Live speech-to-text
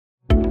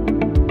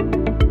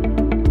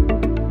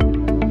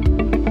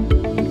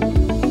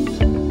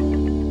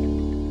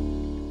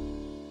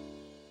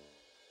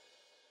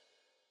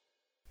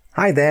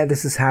Hi there,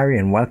 this is Harry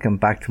and welcome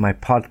back to my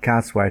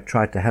podcast where I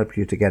try to help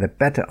you to get a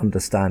better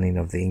understanding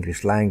of the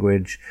English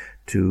language,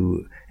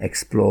 to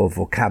explore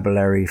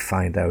vocabulary,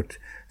 find out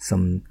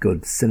some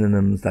good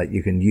synonyms that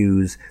you can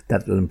use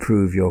that will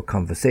improve your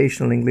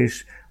conversational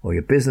English or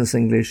your business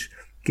English,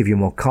 give you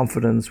more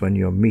confidence when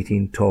you're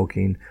meeting,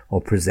 talking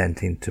or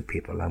presenting to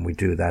people. And we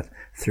do that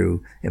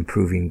through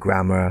improving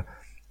grammar,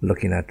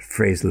 looking at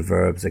phrasal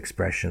verbs,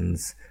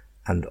 expressions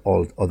and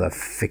all other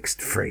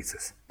fixed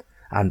phrases.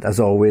 And as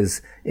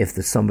always, if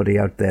there's somebody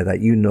out there that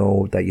you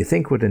know that you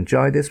think would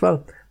enjoy this,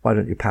 well, why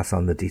don't you pass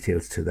on the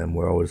details to them?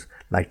 We always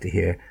like to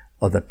hear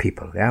other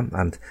people, yeah?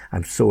 And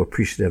I'm so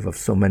appreciative of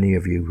so many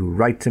of you who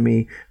write to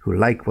me, who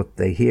like what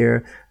they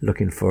hear,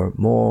 looking for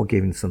more,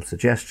 giving some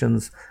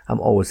suggestions. I'm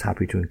always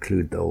happy to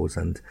include those,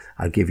 and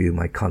I'll give you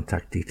my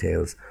contact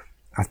details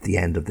at the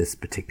end of this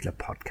particular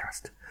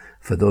podcast.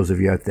 For those of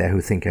you out there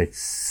who think I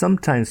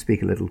sometimes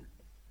speak a little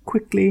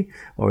quickly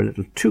or a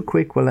little too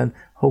quick, well then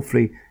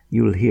hopefully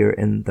you'll hear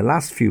in the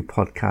last few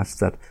podcasts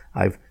that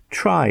I've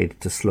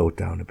tried to slow it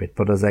down a bit.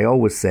 But as I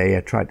always say,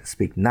 I try to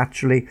speak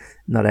naturally.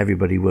 Not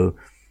everybody will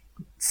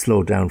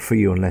slow down for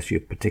you unless you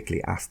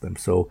particularly ask them.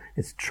 So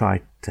it's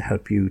try to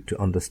help you to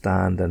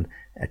understand and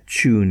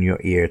attune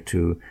your ear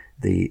to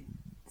the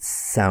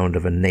sound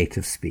of a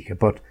native speaker.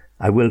 But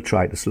I will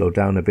try to slow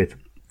down a bit.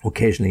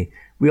 Occasionally,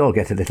 we all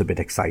get a little bit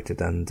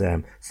excited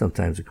and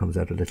sometimes it comes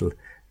out a little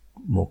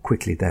more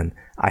quickly than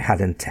I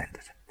had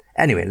intended.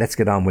 Anyway, let's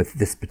get on with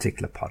this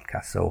particular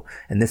podcast. So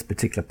in this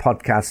particular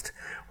podcast,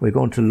 we're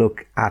going to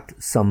look at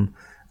some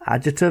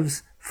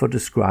adjectives for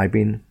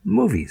describing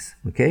movies,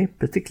 okay?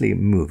 Particularly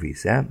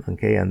movies, yeah?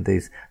 Okay, and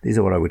these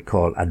are what I would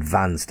call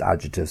advanced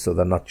adjectives. So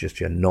they're not just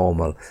your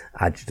normal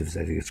adjectives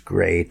that it's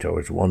great or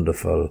it's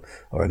wonderful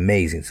or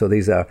amazing. So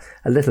these are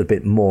a little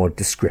bit more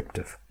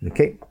descriptive,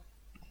 okay?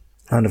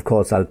 And of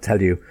course, I'll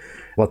tell you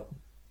what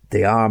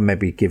they are,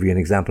 maybe give you an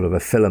example of a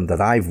film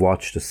that I've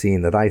watched, a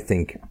scene that I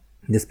think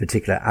this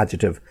particular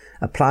adjective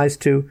applies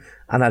to,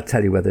 and I'll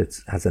tell you whether it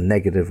has a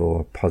negative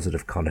or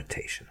positive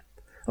connotation.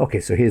 Okay,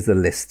 so here's the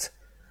list.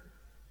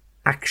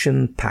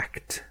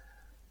 Action-packed,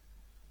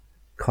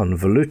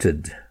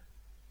 convoluted,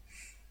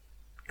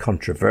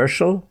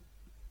 controversial,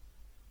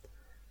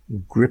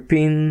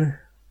 gripping,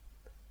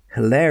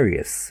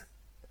 hilarious,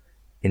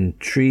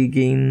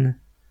 intriguing,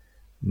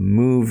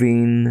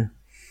 moving,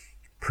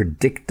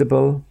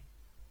 predictable,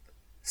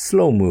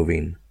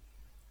 slow-moving,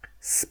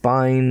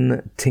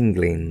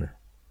 spine-tingling,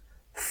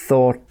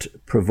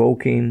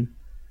 thought-provoking,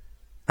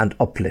 and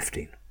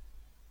uplifting.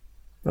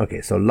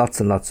 Okay, so lots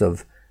and lots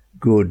of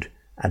good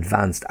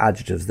advanced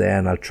adjectives there,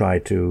 and I'll try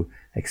to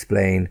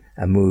explain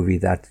a movie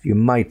that you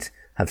might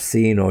have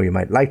seen or you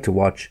might like to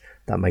watch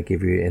that might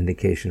give you an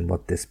indication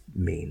what this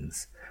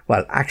means.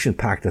 Well,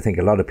 action-packed, I think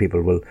a lot of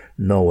people will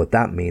know what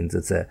that means.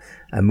 It's a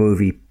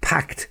movie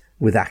packed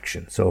with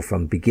action. So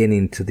from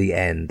beginning to the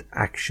end,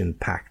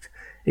 action-packed.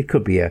 It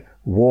could be a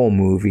war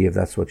movie if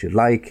that's what you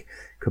like.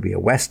 It could be a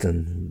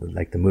western,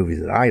 like the movies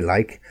that I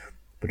like,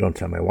 but don't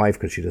tell my wife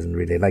because she doesn't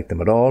really like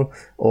them at all.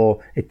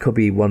 Or it could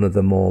be one of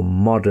the more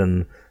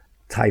modern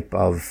type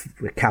of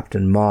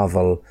Captain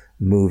Marvel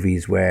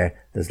movies where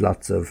there's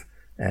lots of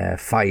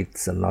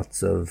fights and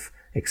lots of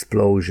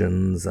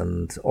explosions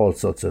and all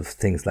sorts of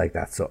things like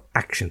that. So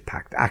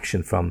action-packed,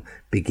 action from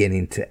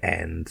beginning to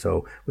end.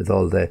 So with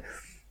all the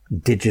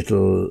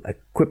digital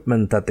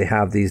equipment that they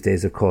have these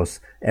days, of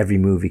course, every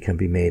movie can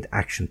be made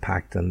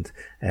action-packed, and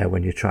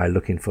when you try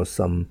looking for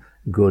some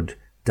good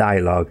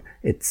dialogue,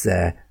 it's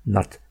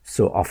not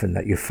so often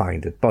that you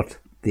find it, but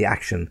the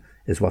action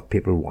is what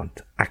people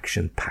want,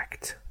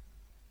 action-packed.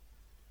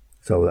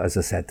 So as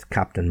I said,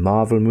 Captain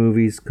Marvel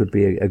movies could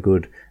be a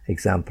good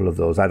example of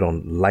those. I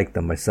don't like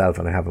them myself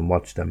and I haven't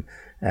watched them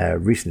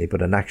recently,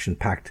 but an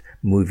action-packed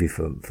movie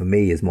for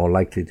me is more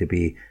likely to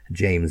be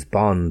James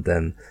Bond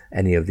than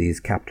any of these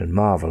Captain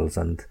Marvels.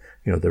 And,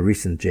 you know, the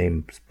recent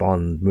James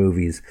Bond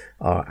movies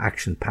are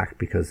action-packed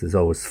because there's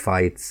always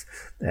fights,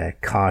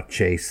 car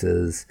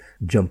chases,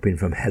 jumping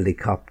from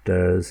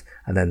helicopters,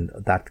 and then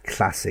that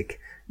classic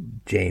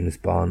James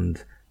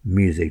Bond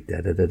music,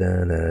 da da da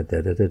da da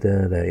da da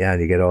da da, yeah,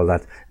 and you get all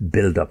that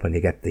build up and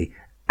you get the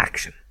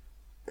action.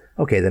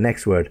 Okay, the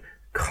next word,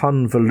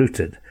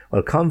 convoluted.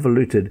 Well,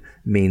 convoluted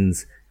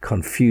means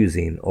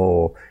confusing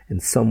or in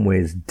some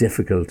ways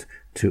difficult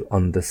to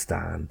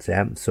understand.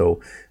 Yeah? So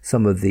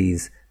some of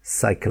these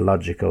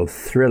psychological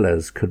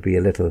thrillers could be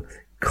a little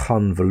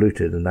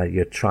convoluted in that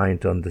you're trying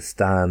to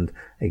understand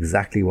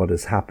exactly what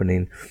is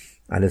happening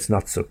and it's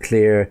not so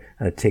clear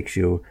and it takes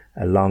you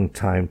a long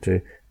time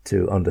to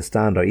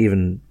understand, or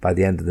even by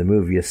the end of the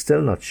movie you're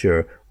still not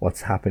sure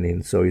what's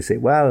happening. So you say,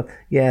 well,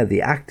 yeah,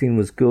 the acting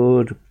was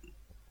good,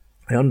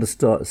 I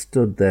understood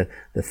the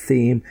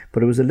theme,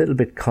 but it was a little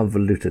bit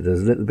convoluted, it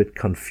was a little bit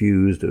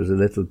confused, it was a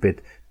little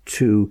bit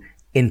too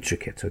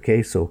intricate.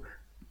 Okay, so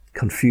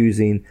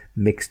confusing,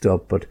 mixed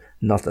up, but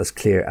not as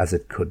clear as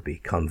it could be,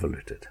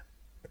 convoluted.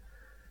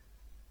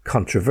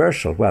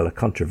 Controversial. Well, a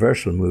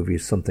controversial movie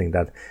is something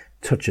that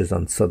touches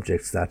on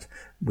subjects that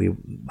we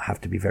have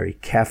to be very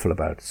careful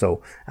about.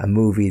 So a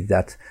movie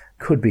that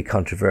could be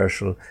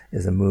controversial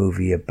is a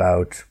movie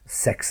about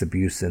sex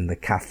abuse in the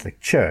Catholic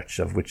Church,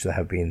 of which there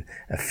have been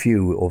a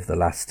few over the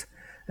last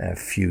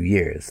few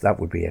years. That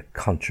would be a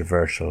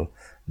controversial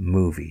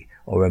movie.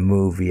 Or a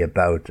movie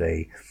about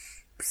a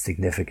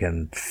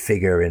significant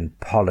figure in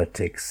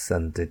politics,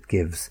 and it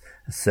gives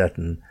a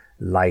certain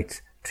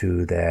light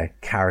to their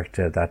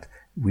character that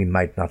we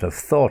might not have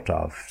thought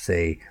of.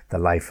 Say, the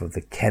life of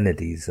the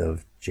Kennedys,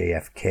 of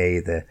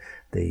JFK,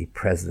 the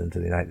President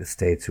of the United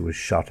States, who was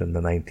shot in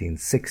the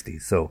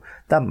 1960s. So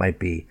that might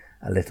be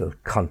a little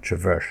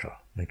controversial,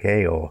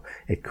 okay? Or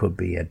it could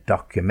be a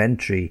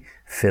documentary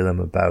film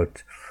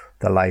about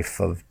the life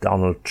of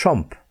Donald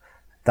Trump.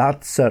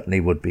 That certainly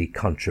would be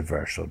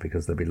controversial,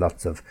 because there'll be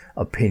lots of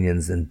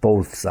opinions in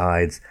both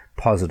sides,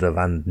 positive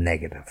and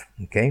negative,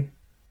 okay?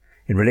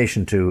 In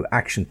relation to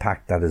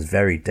action-packed, that is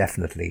very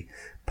definitely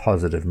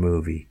positive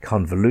movie.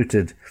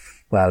 Convoluted,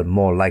 well,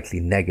 more likely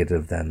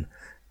negative than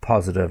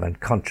positive. And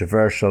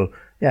controversial,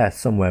 yeah,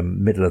 somewhere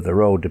middle of the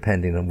road,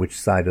 depending on which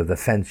side of the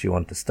fence you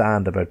want to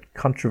stand about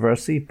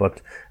controversy,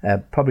 but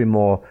probably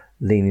more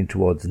leaning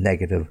towards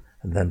negative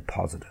than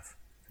positive.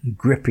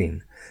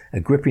 Gripping. A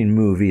gripping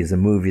movie is a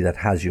movie that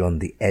has you on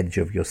the edge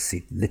of your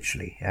seat,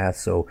 literally. Yeah?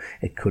 So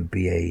it could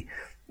be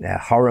a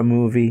horror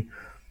movie.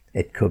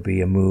 It could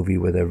be a movie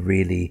with a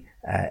really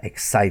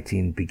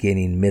exciting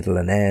beginning, middle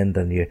and end,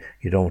 and you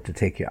don't want to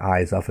take your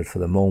eyes off it for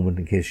the moment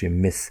in case you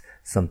miss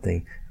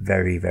something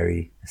very,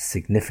 very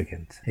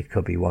significant. It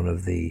could be one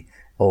of the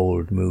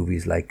old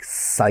movies like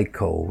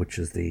Psycho, which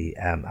is the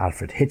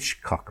Alfred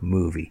Hitchcock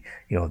movie.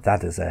 You know,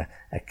 that is a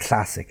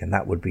classic, and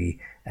that would be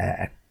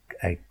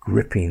a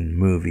gripping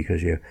movie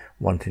because you're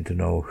wanting to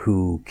know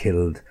who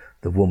killed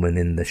the woman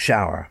in the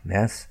shower.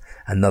 Yes.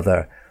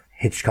 Another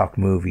Hitchcock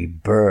movie,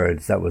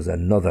 Birds, that was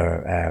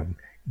another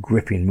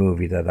gripping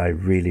movie that I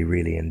really,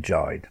 really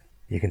enjoyed.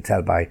 You can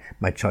tell by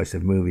my choice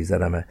of movies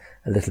that I'm a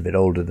little bit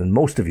older than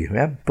most of you,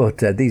 yeah? But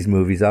these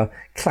movies are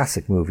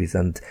classic movies,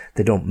 and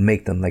they don't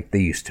make them like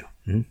they used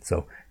to.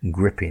 So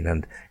gripping,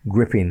 and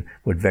gripping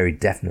would very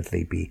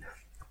definitely be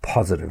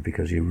positive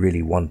because you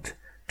really want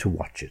to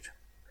watch it.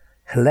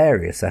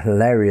 Hilarious. A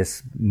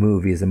hilarious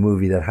movie is a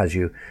movie that has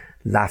you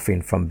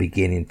laughing from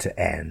beginning to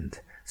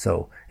end.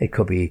 So it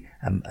could be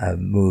a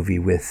movie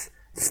with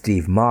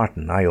Steve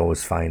Martin. I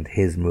always find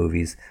his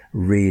movies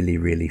really,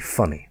 really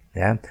funny.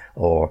 Yeah.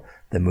 Or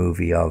the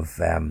movie of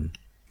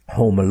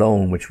Home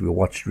Alone, which we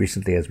watched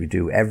recently, as we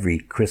do every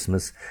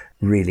Christmas.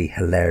 Really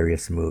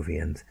hilarious movie,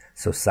 and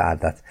so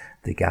sad that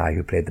the guy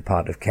who played the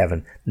part of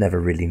Kevin never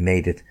really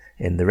made it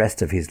in the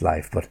rest of his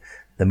life. But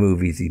the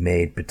movies he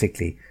made,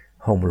 particularly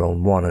Home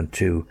Alone 1 and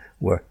 2,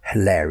 were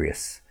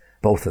hilarious.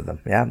 Both of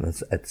them. Yeah.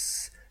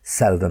 It's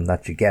seldom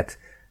that you get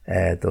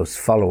those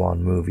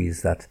follow-on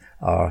movies that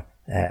are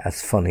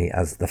as funny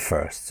as the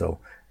first. So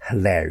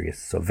hilarious.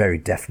 So very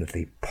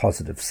definitely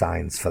positive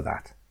signs for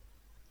that.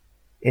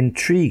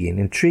 Intriguing.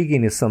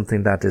 Intriguing is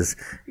something that is,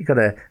 you got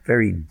a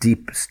very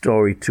deep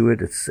story to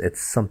it. It's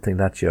something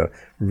that you're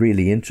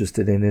really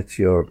interested in it.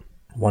 You're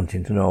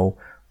wanting to know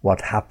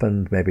what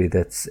happened. Maybe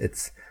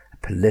it's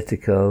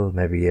political,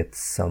 maybe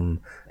it's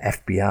some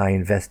FBI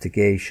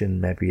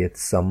investigation, maybe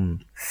it's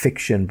some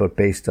fiction but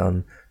based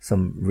on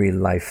some real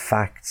life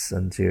facts,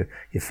 and you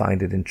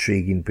find it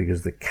intriguing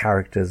because the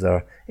characters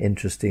are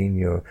interesting.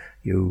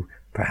 You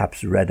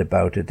perhaps read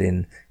about it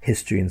in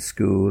history in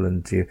school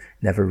and you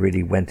never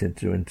really went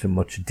into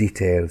much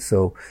detail,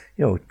 so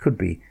it could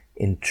be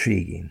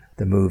intriguing.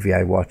 The movie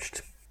I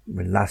watched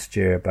last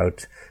year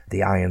about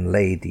the Iron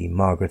Lady,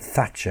 Margaret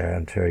Thatcher,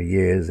 and her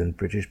years in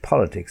British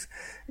politics,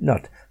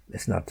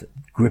 it's not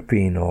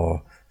gripping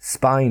or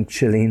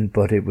spine-chilling,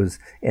 but it was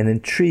an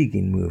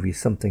intriguing movie,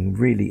 something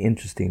really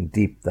interesting,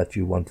 deep, that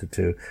you wanted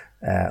to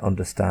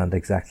understand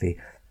exactly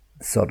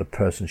the sort of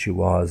person she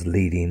was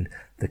leading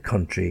the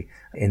country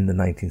in the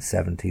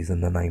 1970s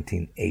and the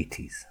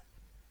 1980s.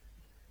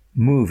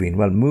 Moving.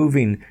 Well,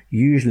 moving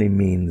usually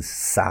means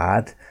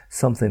sad,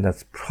 something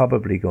that's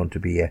probably going to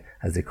be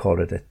as they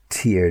call it, a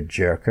tear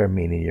jerker,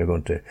 meaning you're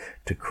going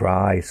to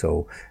cry.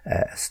 So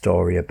a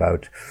story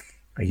about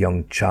a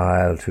young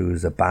child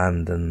who's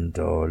abandoned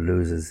or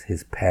loses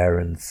his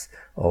parents,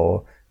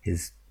 or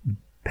his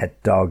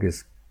pet dog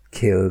is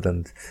killed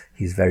and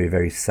he's very,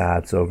 very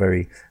sad. So a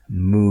very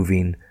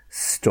moving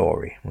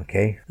story,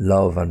 okay?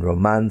 Love and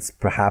romance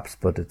perhaps,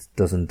 but it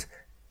doesn't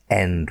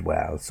end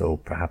well. So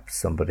perhaps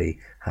somebody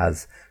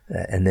has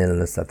an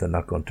illness that they're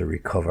not going to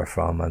recover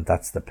from, and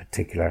that's the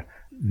particular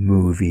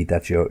movie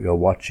that you're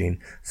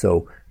watching.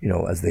 So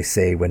as they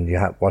say, when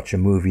you watch a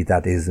movie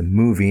that is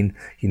moving,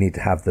 you need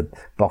to have the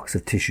box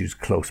of tissues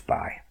close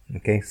by.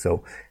 Okay,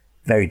 so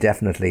very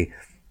definitely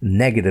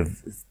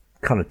negative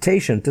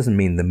connotation. Doesn't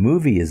mean the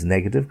movie is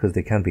negative, because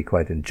they can be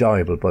quite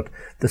enjoyable, but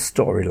the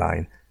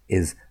storyline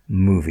is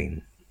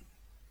moving.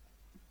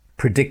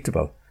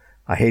 Predictable.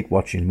 I hate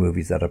watching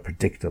movies that are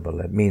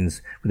predictable. It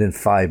means within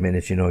 5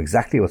 minutes you know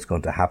exactly what's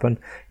going to happen,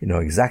 you know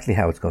exactly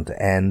how it's going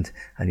to end,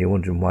 and you're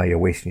wondering why you're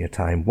wasting your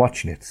time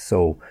watching it.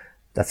 So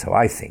That's how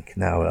I think.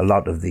 Now, a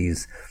lot of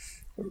these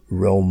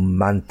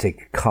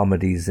romantic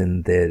comedies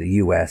in the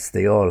US,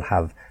 they all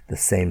have the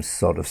same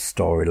sort of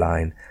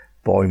storyline.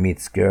 Boy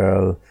meets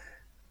girl,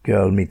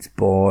 girl meets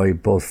boy,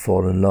 both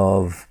fall in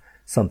love,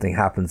 something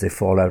happens, they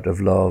fall out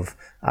of love,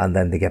 and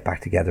then they get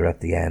back together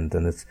at the end.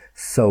 And it's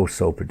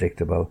so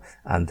predictable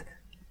and,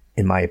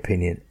 in my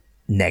opinion,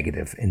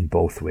 negative in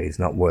both ways,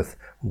 not worth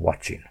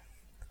watching.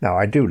 Now,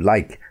 I do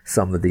like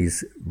some of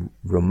these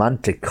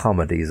romantic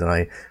comedies, and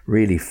I'm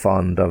really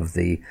fond of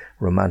the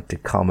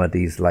romantic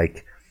comedies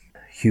like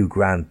Hugh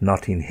Grant,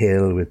 Notting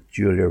Hill with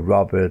Julia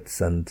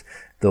Roberts, and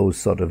those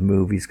sort of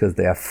movies, because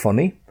they are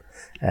funny.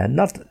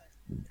 Not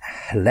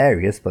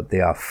hilarious, but they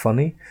are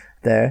funny.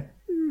 They're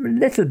a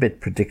little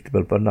bit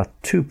predictable, but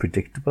not too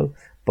predictable.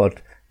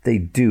 But they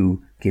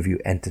do give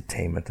you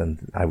entertainment,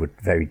 and I would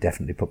very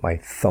definitely put my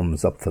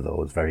thumbs up for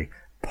those. Very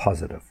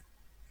positive.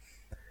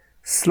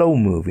 Slow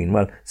moving.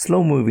 Well,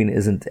 slow moving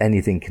isn't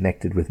anything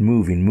connected with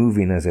moving.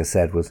 Moving, as I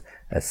said, was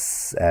a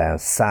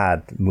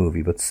sad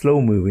movie, but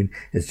slow moving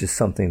is just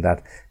something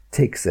that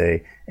takes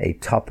a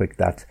topic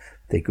that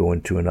they go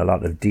into in a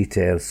lot of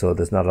detail, so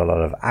there's not a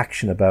lot of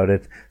action about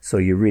it, so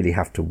you really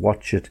have to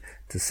watch it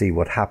to see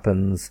what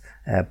happens,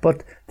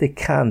 but they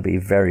can be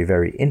very,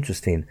 very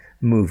interesting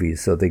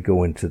movies, so they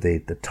go into the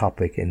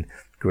topic in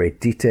great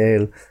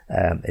detail.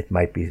 It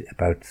might be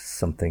about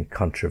something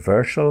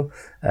controversial,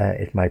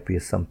 it might be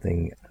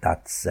something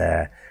that's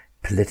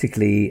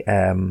politically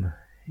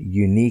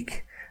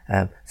unique,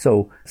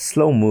 so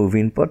slow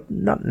moving, but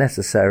not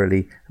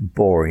necessarily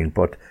boring,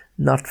 but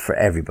not for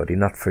everybody,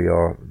 not for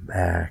your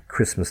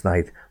Christmas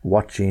night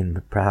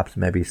watching, perhaps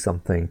maybe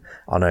something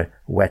on a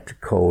wet,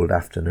 cold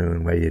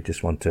afternoon where you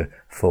just want to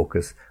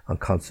focus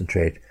and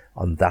concentrate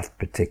on that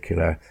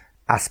particular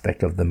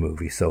aspect of the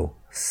movie. So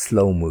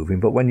slow moving.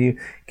 But when you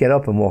get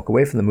up and walk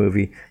away from the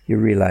movie, you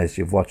realize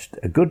you've watched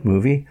a good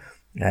movie,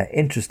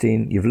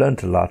 interesting, you've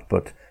learned a lot,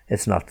 but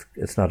it's not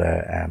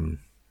a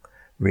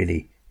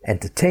really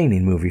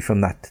entertaining movie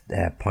from that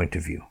point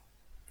of view.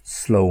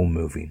 Slow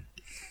moving.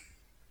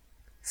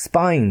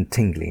 Spine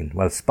tingling.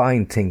 Well,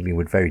 spine tingling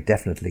would very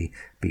definitely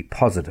be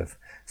positive.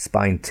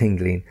 Spine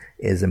tingling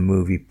is a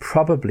movie,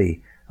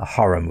 probably a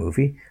horror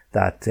movie,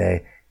 that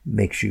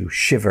makes you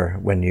shiver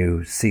when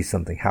you see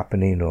something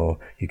happening, or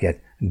you get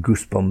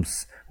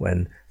goosebumps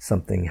when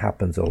something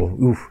happens, or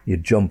you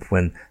jump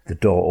when the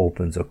door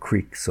opens or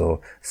creaks, or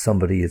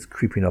somebody is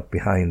creeping up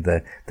behind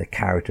the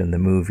character in the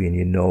movie, and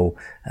you know,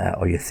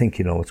 or you think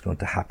you know what's going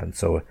to happen.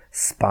 So a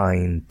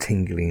spine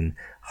tingling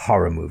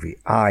horror movie.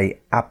 I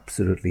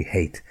absolutely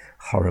hate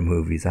horror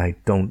movies. I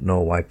don't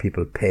know why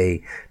people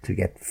pay to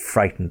get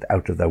frightened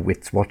out of their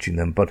wits watching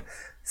them, but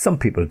some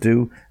people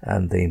do,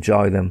 and they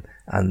enjoy them,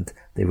 and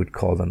they would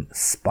call them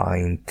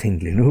spine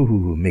tingling.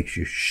 Ooh, makes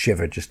you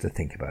shiver just to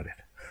think about it.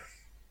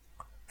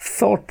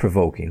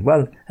 Thought-provoking.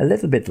 Well, a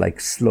little bit like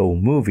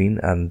slow-moving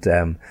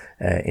and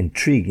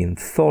intriguing.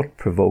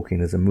 Thought-provoking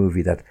is a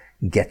movie that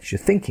gets you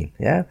thinking,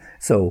 yeah?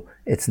 So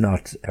it's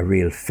not a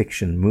real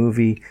fiction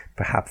movie.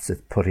 Perhaps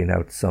it's putting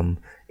out some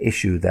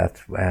issue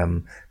that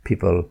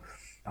people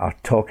are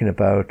talking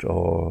about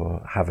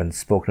or haven't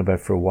spoken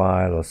about for a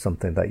while, or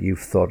something that you've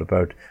thought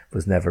about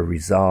was never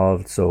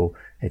resolved. So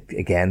it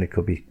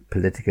could be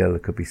political,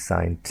 it could be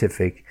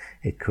scientific,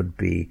 it could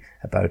be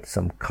about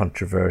some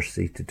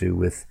controversy to do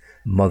with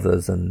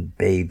mothers and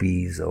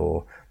babies,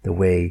 or the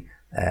way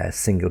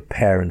single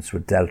parents were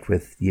dealt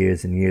with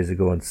years and years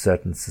ago in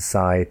certain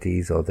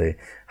societies, or the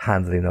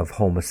handling of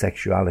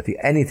homosexuality,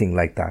 anything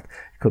like that.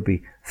 It could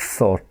be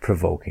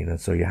thought-provoking,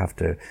 and so you have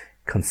to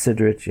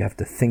consider it, you have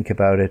to think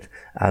about it,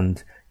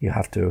 and you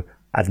have to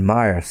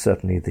admire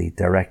certainly the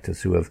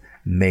directors who have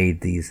made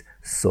these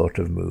sort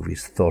of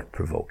movies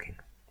thought-provoking.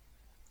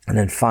 And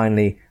then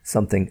finally,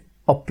 something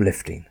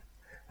uplifting.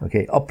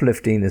 Okay,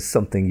 uplifting is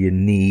something you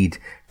need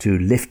to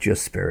lift your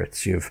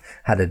spirits. You've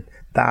had a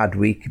bad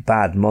week,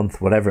 bad month,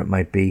 whatever it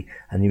might be,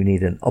 and you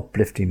need an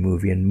uplifting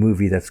movie, a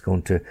movie that's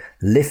going to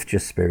lift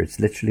your spirits,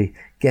 literally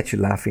get you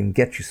laughing,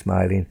 get you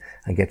smiling,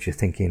 and get you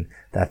thinking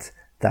that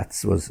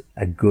was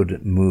a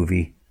good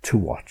movie to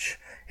watch.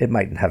 It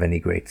mightn't have any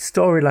great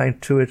storyline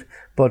to it,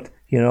 but,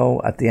 you know,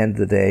 at the end of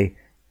the day,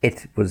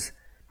 it was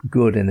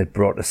good and it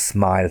brought a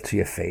smile to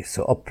your face.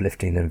 So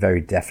uplifting and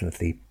very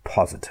definitely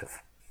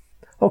positive.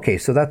 Okay,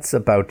 so that's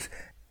about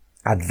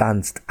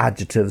advanced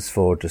adjectives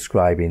for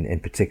describing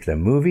in particular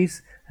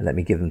movies. And let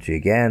me give them to you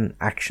again.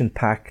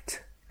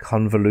 Action-packed,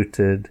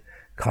 convoluted,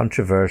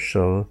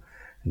 controversial,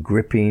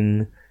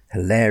 gripping,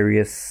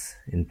 hilarious,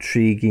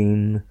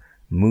 intriguing,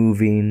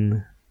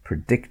 moving,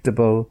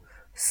 predictable,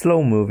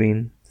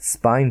 slow-moving,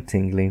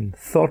 spine-tingling,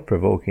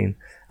 thought-provoking,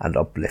 and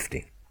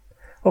uplifting.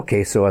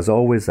 Okay, so as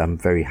always, I'm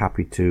very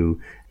happy to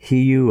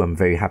hear you. I'm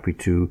very happy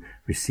to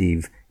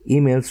receive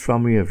emails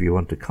from you. If you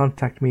want to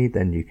contact me,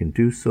 then you can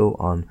do so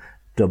on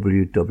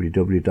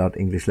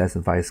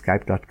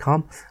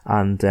www.englishlessonviaskype.com.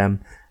 And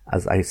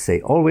as I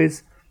say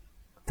always,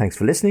 thanks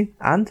for listening,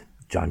 and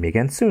join me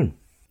again soon.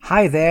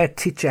 Hi there,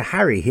 Teacher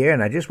Harry here,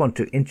 and I just want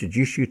to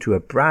introduce you to a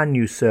brand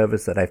new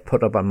service that I've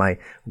put up on my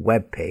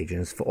webpage,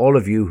 and it's for all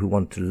of you who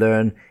want to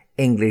learn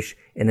English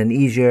in an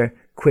easier,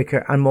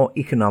 quicker and more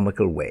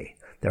economical way.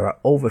 There are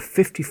over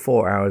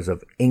 54 hours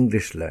of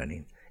English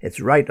learning.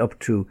 It's right up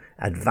to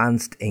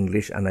advanced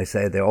English, and I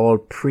say they're all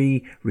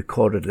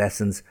pre-recorded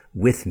lessons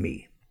with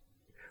me.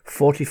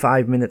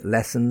 45-minute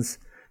lessons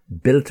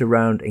built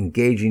around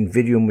engaging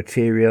video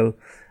material,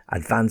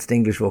 advanced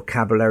English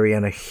vocabulary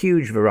and a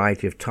huge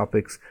variety of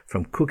topics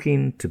from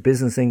cooking to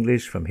business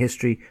English, from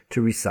history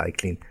to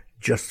recycling,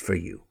 just for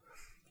you.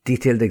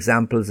 Detailed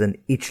examples in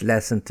each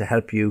lesson to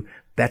help you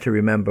better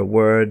remember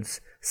words,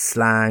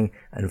 slang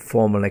and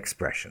formal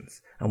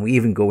expressions. And we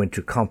even go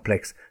into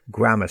complex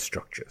grammar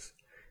structures.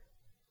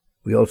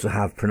 We also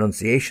have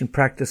pronunciation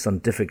practice on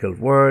difficult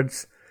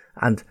words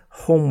and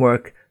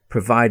homework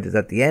provided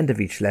at the end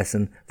of each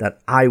lesson that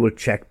I will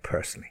check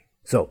personally.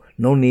 So,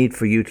 no need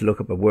for you to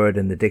look up a word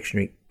in the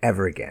dictionary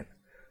ever again.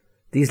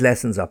 These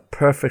lessons are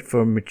perfect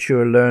for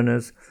mature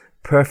learners,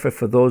 perfect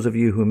for those of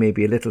you who may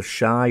be a little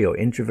shy or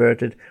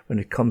introverted when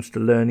it comes to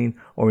learning,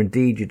 or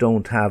indeed you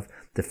don't have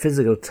the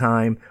physical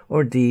time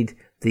or indeed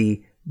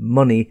the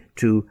money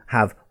to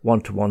have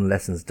one-to-one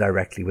lessons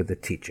directly with the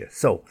teacher.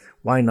 So,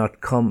 why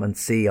not come and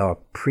see our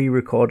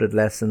pre-recorded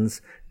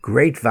lessons?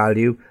 Great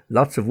value,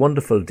 lots of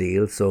wonderful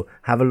deals, so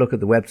have a look at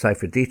the website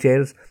for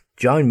details.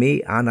 Join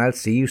me and I'll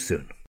see you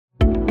soon.